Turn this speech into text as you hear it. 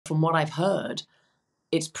from what I've heard,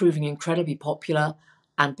 it's proving incredibly popular.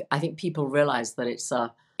 And I think people realize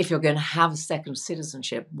that if you're going to have a second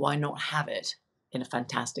citizenship, why not have it in a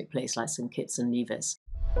fantastic place like St Kitts and Nevis?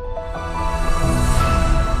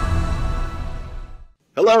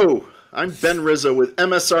 Hello, I'm Ben Rizzo with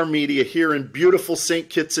MSR Media here in beautiful St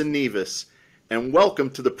Kitts and Nevis, and welcome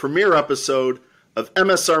to the premiere episode of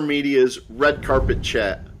MSR Media's Red Carpet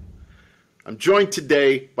Chat. I'm joined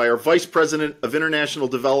today by our Vice President of International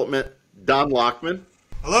Development, Don Lockman.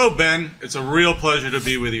 Hello, Ben. It's a real pleasure to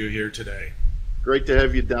be with you here today. Great to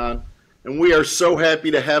have you, Don. And we are so happy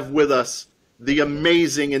to have with us the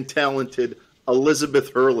amazing and talented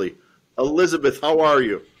Elizabeth Hurley. Elizabeth, how are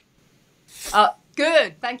you?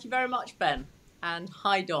 Good. Thank you very much, Ben. And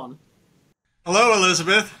hi, Don. Hello,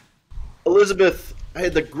 Elizabeth. Elizabeth, I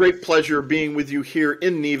had the great pleasure of being with you here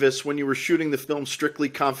in Nevis when you were shooting the film Strictly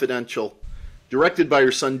Confidential, directed by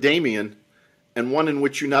your son Damian, and one in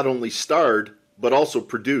which you not only starred, but also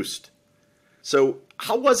produced. So,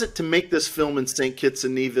 how was it to make this film in St. Kitts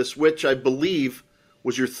and Nevis, which I believe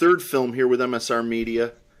was your third film here with MSR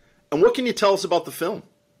Media? And what can you tell us about the film?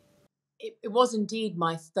 It was indeed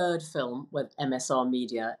my third film with MSR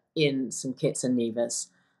Media in St Kitts and Nevis.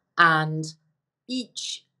 And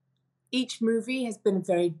each movie has been a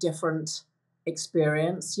very different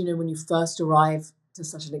experience. You know, when you first arrive to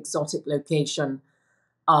such an exotic location,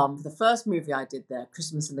 the first movie I did there,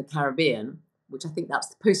 Christmas in the Caribbean, which I think that's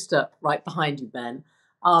the poster right behind you, Ben.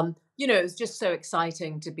 You know, it was just so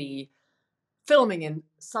exciting to be filming in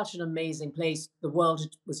such an amazing place. The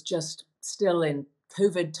world was just still in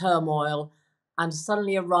COVID turmoil, and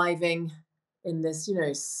suddenly arriving in this, you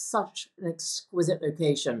know, such an exquisite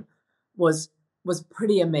location was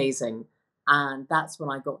pretty amazing. And that's when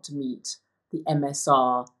I got to meet the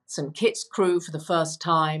MSR St. Kitts crew for the first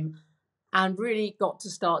time and really got to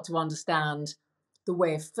start to understand the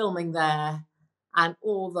way of filming there and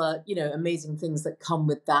all the, you know, amazing things that come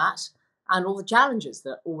with that and all the challenges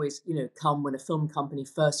that always, you know, come when a film company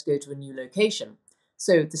first go to a new location.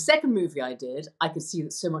 So the second movie I did, I could see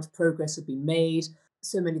that so much progress had been made.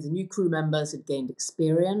 So many of the new crew members had gained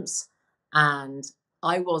experience. And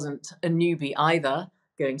I wasn't a newbie either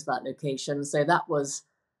going to that location. So that was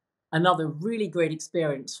another really great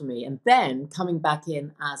experience for me. And then coming back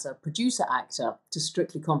in as a producer actor to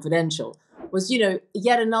Strictly Confidential was, you know,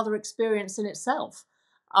 yet another experience in itself.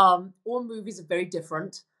 All movies are very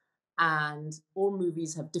different and all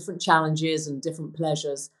movies have different challenges and different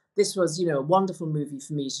pleasures. This was, you know, a wonderful movie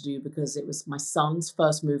for me to do because it was my son's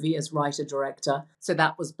first movie as writer-director. So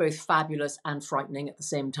that was both fabulous and frightening at the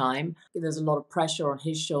same time. There's a lot of pressure on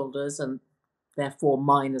his shoulders and therefore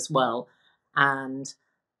mine as well. And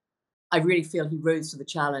I really feel he rose to the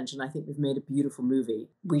challenge, and I think we've made a beautiful movie.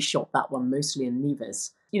 We shot that one mostly in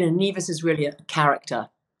Nevis. You know, Nevis is really a character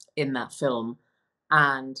in that film,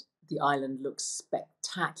 and the island looks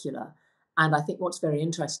spectacular. And I think what's very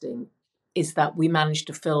interesting is that we managed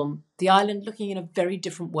to film the island looking in a very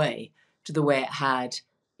different way to the way it had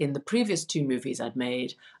in the previous two movies I'd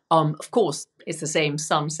made. Of course, it's the same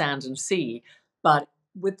sun, sand, and sea, but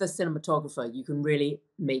with the cinematographer, you can really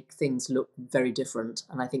make things look very different.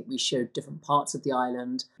 And I think we showed different parts of the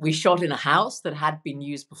island. We shot in a house that had been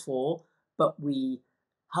used before, but we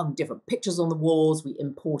hung different pictures on the walls. We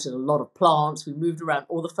imported a lot of plants. We moved around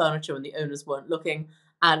all the furniture when the owners weren't looking.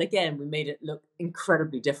 And again, we made it look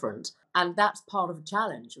incredibly different. And that's part of the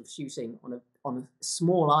challenge of shooting on a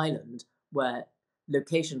small island where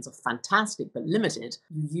locations are fantastic but limited.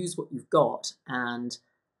 You use what you've got, and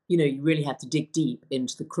you know, you really have to dig deep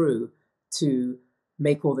into the crew to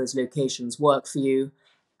make all those locations work for you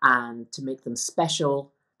and to make them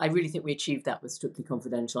special. I really think we achieved that with Strictly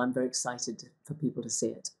Confidential. I'm very excited for people to see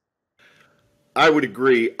it. I would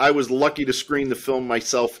agree. I was lucky to screen the film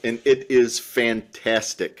myself, and it is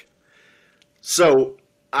fantastic. So,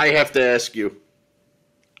 I have to ask you,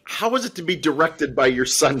 how was it to be directed by your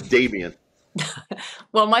son, Damian?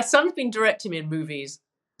 Well, my son's been directing me in movies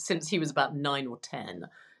since he was about 9 or 10.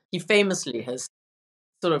 He famously has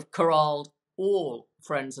sort of corralled all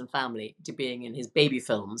friends and family to being in his baby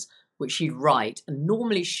films, which he'd write and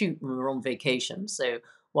normally shoot when we were on vacation. So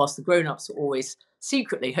whilst the grown-ups were always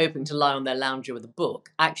secretly hoping to lie on their lounger with a book,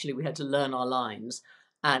 actually we had to learn our lines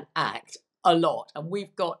and act a lot. And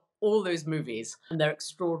we've got all those movies and they're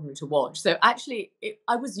extraordinary to watch. So actually,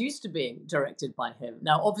 I was used to being directed by him.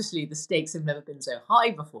 Now, obviously, the stakes have never been so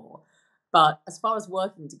high before. But as far as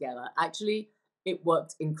working together, actually, it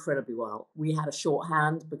worked incredibly well. We had a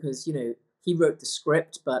shorthand because, you know, he wrote the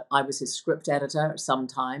script, but I was his script editor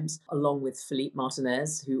sometimes, along with Philippe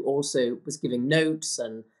Martinez, who also was giving notes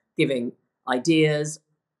and giving ideas.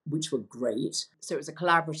 which were great. So it was a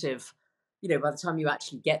collaborative, by the time you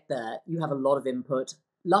actually get there, you have a lot of input.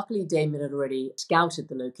 Luckily, Damien had already scouted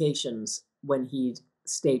the locations when he'd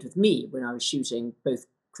stayed with me when I was shooting both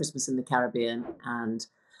Christmas in the Caribbean and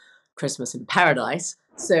Christmas in Paradise.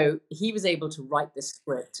 So he was able to write this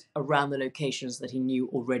script around the locations that he knew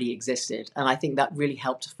already existed. And I think that really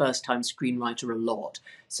helped a first-time screenwriter a lot.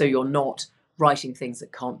 So you're not writing things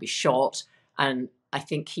that can't be shot. And I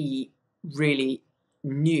think he really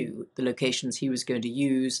knew the locations he was going to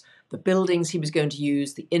use, the buildings he was going to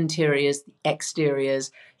use, the interiors, the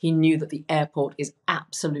exteriors. He knew that the airport is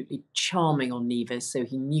absolutely charming on Nevis, so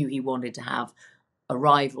he knew he wanted to have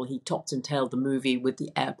Arrival. He topped and tailed the movie with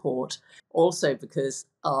the airport. Also because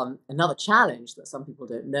another challenge that some people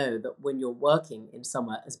don't know, that when you're working in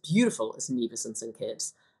somewhere as beautiful as Nevis and St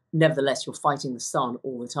Kitts, nevertheless you're fighting the sun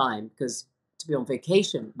all the time, because to be on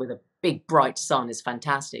vacation with a big bright sun is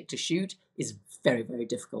fantastic. To shoot is very, very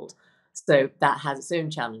difficult. So that has its own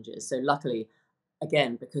challenges. So luckily,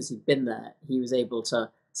 again, because he'd been there, he was able to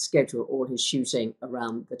schedule all his shooting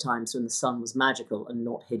around the times when the sun was magical and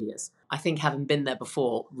not hideous. I think having been there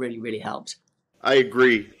before really, really helped. I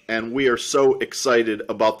agree, and we are so excited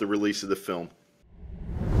about the release of the film.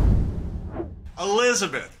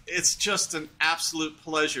 Elizabeth, it's just an absolute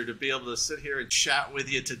pleasure to be able to sit here and chat with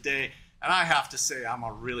you today. And I have to say, I'm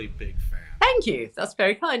a really big fan. Thank you. That's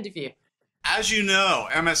very kind of you. As you know,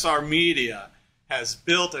 MSR Media has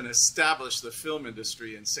built and established the film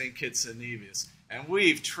industry in St. Kitts and Nevis. And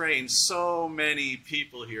we've trained so many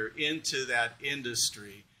people here into that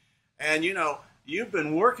industry. And you've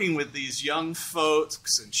been working with these young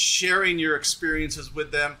folks and sharing your experiences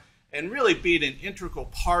with them and really being an integral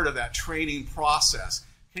part of that training process.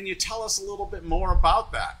 Can you tell us a little bit more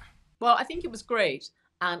about that? Well, I think it was great.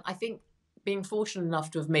 And I think being fortunate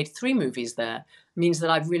enough to have made 3 movies there means that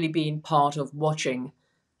I've really been part of watching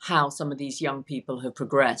how some of these young people have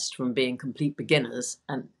progressed from being complete beginners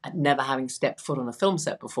and never having stepped foot on a film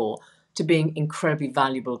set before to being incredibly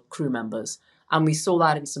valuable crew members. And we saw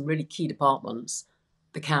that in some really key departments,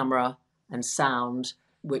 the camera and sound,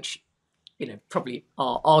 which, probably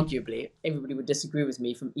are arguably, everybody would disagree with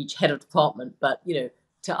me from each head of department, but,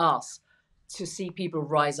 to us, to see people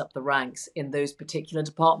rise up the ranks in those particular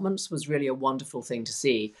departments was really a wonderful thing to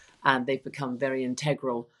see. And they've become very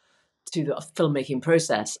integral to the filmmaking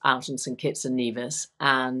process out in St Kitts and Nevis,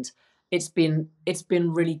 and it's been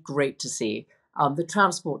really great to see. The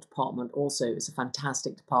transport department also is a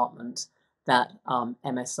fantastic department that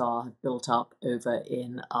MSR have built up over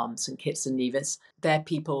in St Kitts and Nevis. They're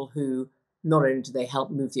people who not only do they help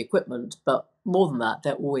move the equipment, but more than that,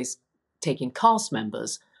 they're always taking cast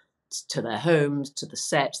members to their homes, to the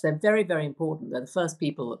sets. They're very, very important. They're the first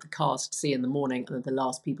people that the cast see in the morning and they're the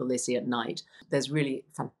last people they see at night. There's really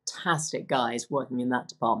fantastic guys working in that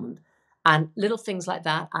department. And little things like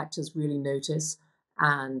that, actors really notice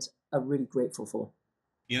and are really grateful for.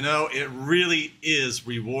 It really is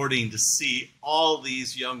rewarding to see all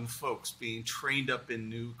these young folks being trained up in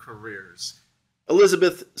new careers.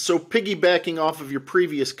 Elizabeth, so piggybacking off of your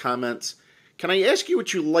previous comments, can I ask you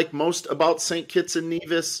what you like most about St. Kitts and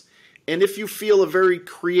Nevis? And if you feel a very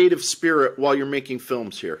creative spirit while you're making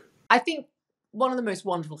films here? I think one of the most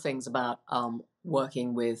wonderful things about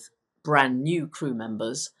working with brand new crew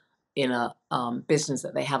members in a business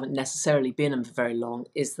that they haven't necessarily been in for very long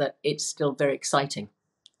is that it's still very exciting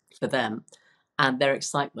for them. And their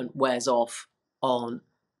excitement wears off on,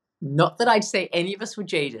 not that I'd say any of us were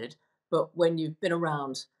jaded, but when you've been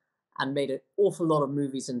around and made an awful lot of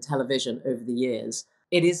movies and television over the years,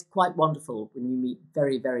 it is quite wonderful when you meet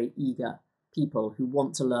very, very eager people who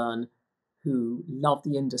want to learn, who love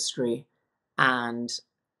the industry and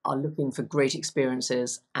are looking for great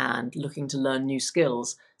experiences and looking to learn new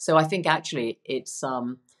skills. So I think actually it's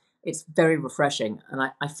very refreshing, and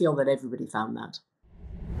I feel that everybody found that.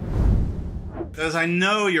 As I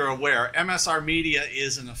know you're aware, MSR Media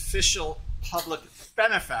is an official public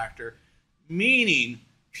benefactor, meaning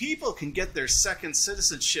people can get their second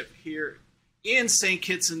citizenship here in St.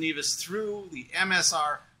 Kitts and Nevis through the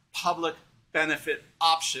MSR public benefit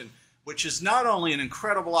option, which is not only an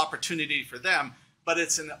incredible opportunity for them, but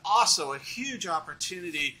it's also a huge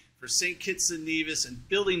opportunity for St. Kitts and Nevis and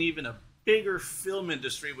building even a bigger film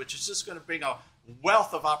industry, which is just going to bring a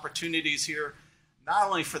wealth of opportunities here, not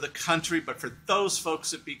only for the country, but for those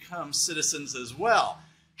folks that become citizens as well.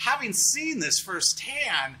 Having seen this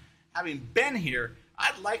firsthand, having been here,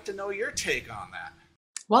 I'd like to know your take on that.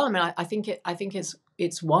 Well, I mean, I think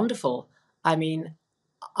it's wonderful. I mean,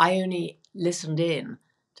 I only listened in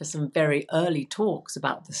to some very early talks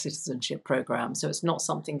about the citizenship program, so it's not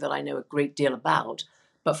something that I know a great deal about.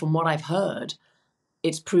 But from what I've heard,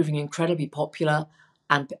 it's proving incredibly popular.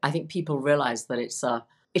 And I think people realize that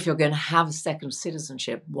if you're going to have a second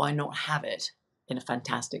citizenship, why not have it in a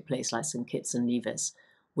fantastic place like St Kitts and Nevis,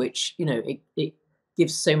 which, it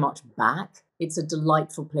gives so much back. It's a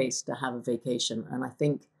delightful place to have a vacation. And I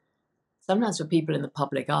think sometimes for people in the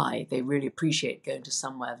public eye, they really appreciate going to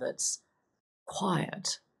somewhere that's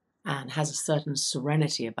quiet and has a certain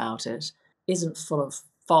serenity about it, isn't full of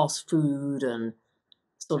fast food and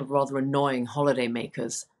sort of rather annoying holiday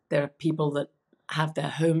makers. There are people that have their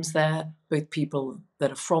homes there, both people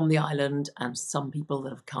that are from the island and some people that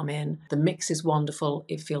have come in. The mix is wonderful.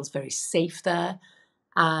 It feels very safe there.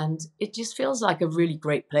 And it just feels like a really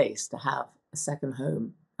great place to have a second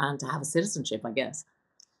home and to have a citizenship, I guess.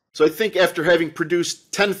 So I think after having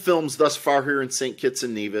produced 10 films thus far here in St. Kitts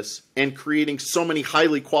and Nevis and creating so many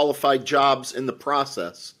highly qualified jobs in the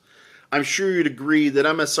process, I'm sure you'd agree that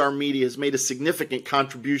MSR Media has made a significant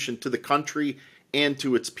contribution to the country and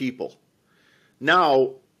to its people.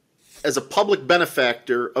 Now, as a public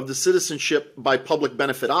benefactor of the Citizenship by Public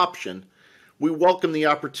Benefit option, we welcome the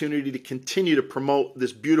opportunity to continue to promote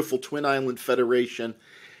this beautiful Twin Island Federation,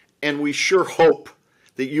 and we sure hope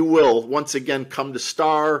that you will once again come to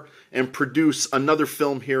star and produce another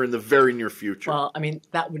film here in the very near future. Well, I mean,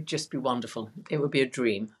 that would just be wonderful. It would be a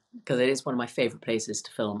dream, because it is one of my favorite places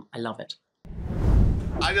to film. I love it.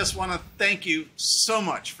 I just want to thank you so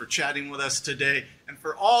much for chatting with us today. And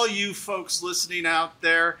for all you folks listening out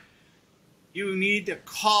there, you need to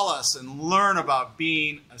call us and learn about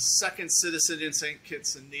being a second citizen in St.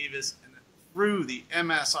 Kitts and Nevis and through the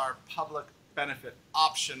MSR Public Benefit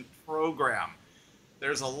Option Program.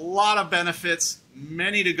 There's a lot of benefits,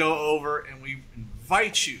 many to go over, and we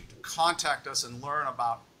invite you to contact us and learn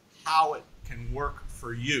about how it can work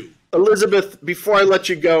for you. Elizabeth, before I let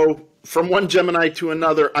you go, from one Gemini to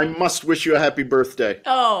another, I must wish you a happy birthday.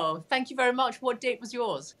 Oh, thank you very much. What date was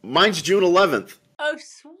yours? Mine's June 11th. Oh,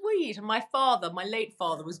 sweet. And my late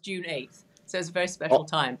father, was June 8th. So it's a very special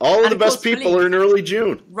time. All of the best people are in early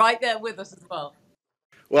June. Right there with us as well.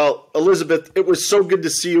 Well, Elizabeth, it was so good to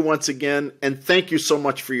see you once again, and thank you so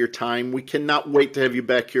much for your time. We cannot wait to have you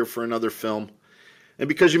back here for another film. And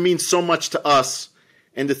because you mean so much to us,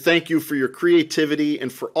 and to thank you for your creativity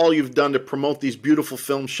and for all you've done to promote these beautiful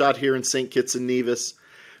films shot here in St. Kitts and Nevis,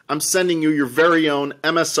 I'm sending you your very own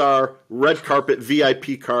MSR Red Carpet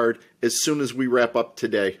VIP card as soon as we wrap up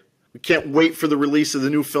today. We can't wait for the release of the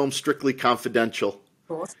new film Strictly Confidential. Of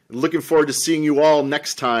course. Looking forward to seeing you all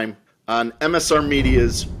next time on MSR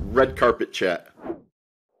Media's Red Carpet Chat.